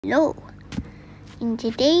Hello, and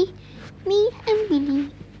today me and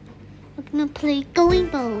Billy are gonna play Going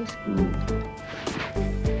Balls.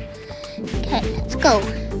 Okay, let's go.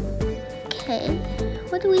 Okay,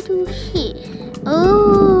 what do we do here?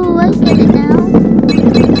 Oh, I get it now.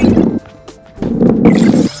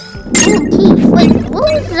 Oh, key. Wait, what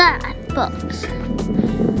was that box?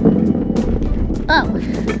 Oh,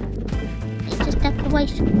 it's just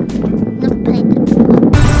decoration. Never played it before.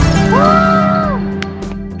 Oh!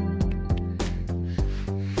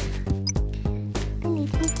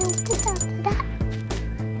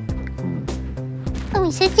 Oh,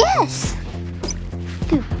 he said yes.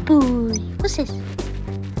 Good boy. What's this?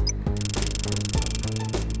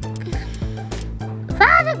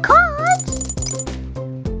 1,000 coins?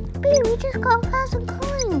 Billy, we just got 1,000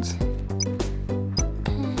 coins.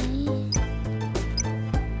 Okay.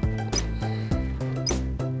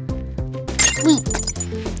 Sweet.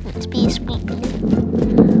 Let's be a sweet Billy.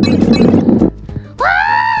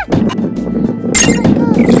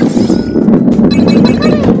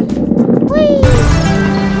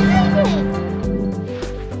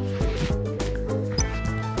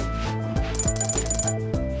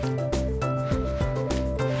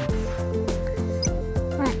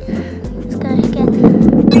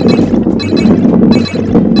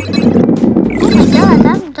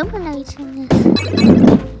 Dominating this.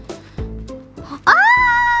 Ah!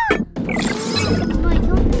 Oh my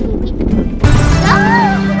god, baby.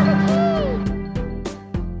 Ah!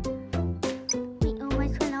 We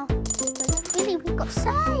almost went off. But really, we got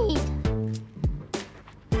saved.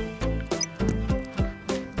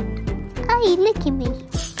 Hey, look at me.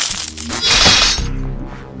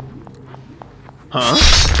 Huh?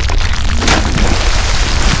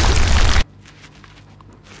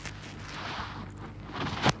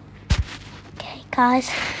 Guys,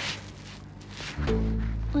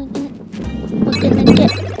 we're gonna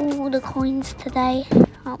get all the coins today,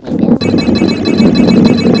 aren't we, Bill?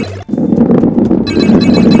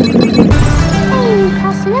 Hey,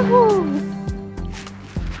 pass the level!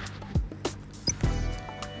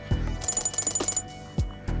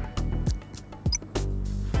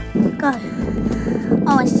 Go.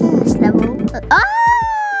 Oh, I've seen this level. Ah!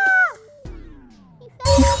 He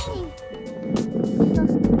found me. He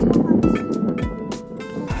lost the chance.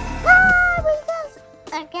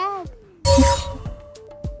 Again.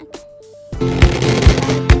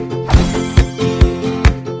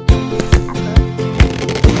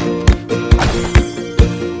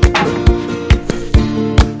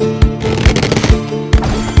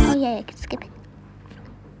 Oh yeah, I can skip it.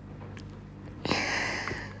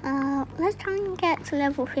 Let's try and get to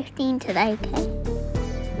level 15 today, okay?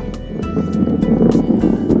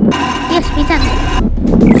 Yes, we done it.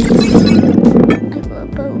 I got a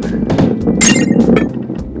bow.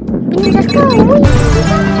 Let's go! Whee! We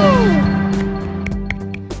done it!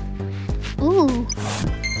 Ooh!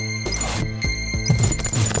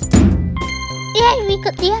 Yay! We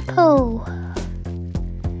got the apple!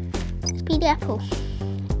 Let's be the apple.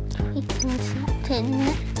 We can select it in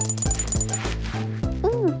there.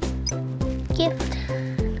 Ooh! Gift!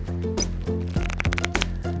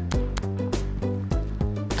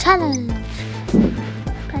 Challenge!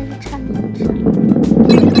 Play the challenge.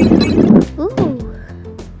 Ooh!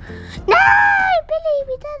 No! Billy,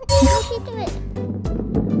 we done it! How did you do it?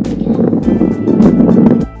 Okay.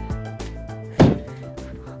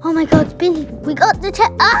 Oh my god, Billy, we got the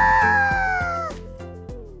Ah!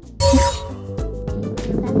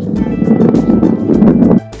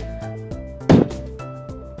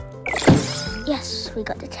 Yes, we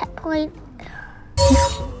got the checkpoint.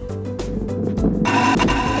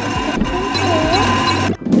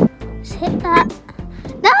 Let's hit that.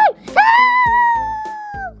 No!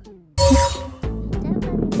 No!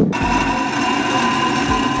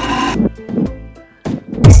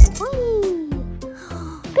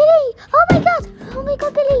 Billy! Oh my god! Oh my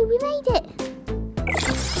god, Billy, we made it!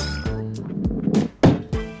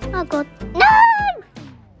 Oh god. No!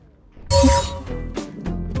 No!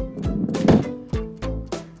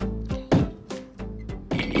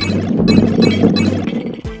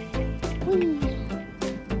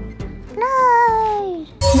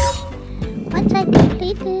 Once I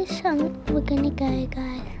complete this, we're gonna go,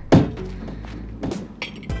 guys.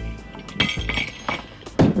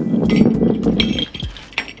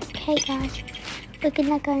 Okay guys, we're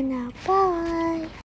gonna go now. Bye.